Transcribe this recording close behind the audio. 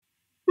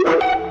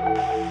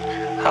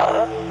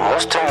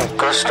Mussten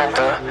gustat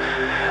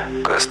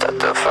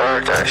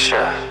further shit.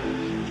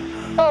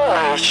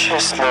 I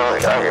just know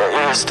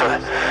I used to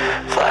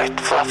fight.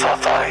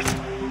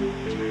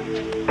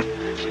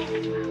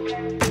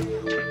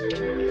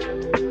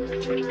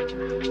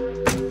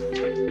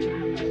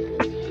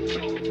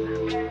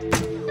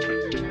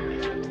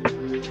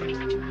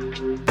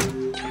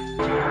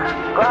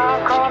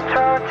 Ground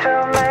control to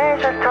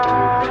Major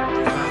Tom.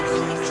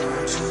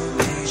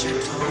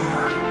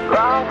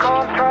 Ground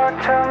control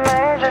to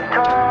Major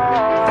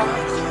Tom.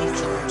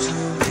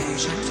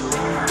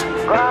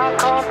 Ground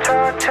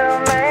control to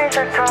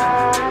Major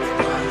Tom.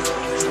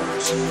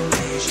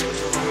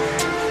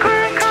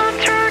 Ground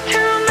control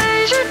to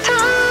Major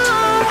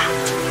Tom.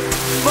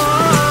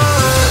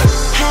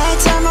 Hey,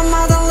 tell my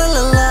mother,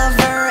 little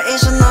lover,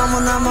 이제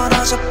너무나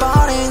멀어져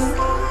버린.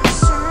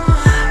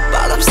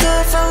 But I'm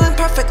still feeling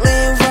perfectly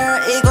well.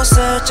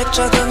 이곳을 쭉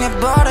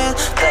적응해버린.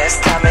 This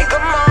time in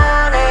good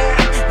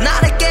morning.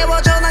 나를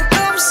깨워줘 난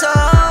꿈속.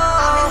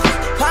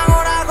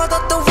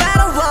 황홀하고도 또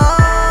외로워.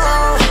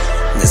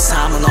 내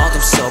삶은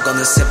어둠 속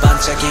어느새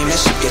반짝이며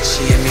쉽게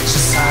취해 미쳐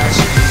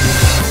살지.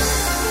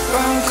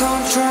 Ground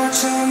control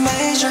to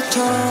Major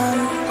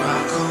Tom.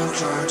 Ground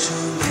control to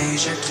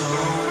Major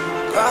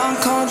Tom. Ground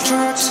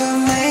control to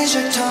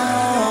Major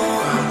Tom.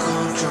 Ground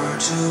control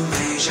to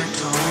Major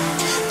Tom.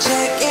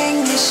 Check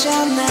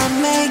ignition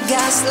and make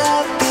us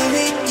love be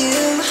with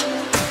you.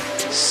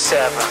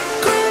 7,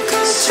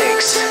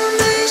 6,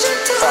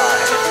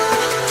 5,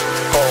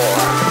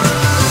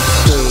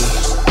 3,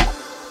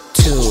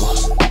 2,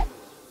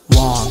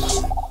 1,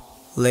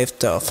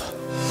 lift off.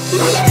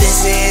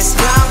 This is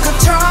ground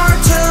control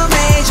to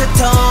Major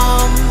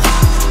Tom.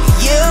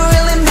 You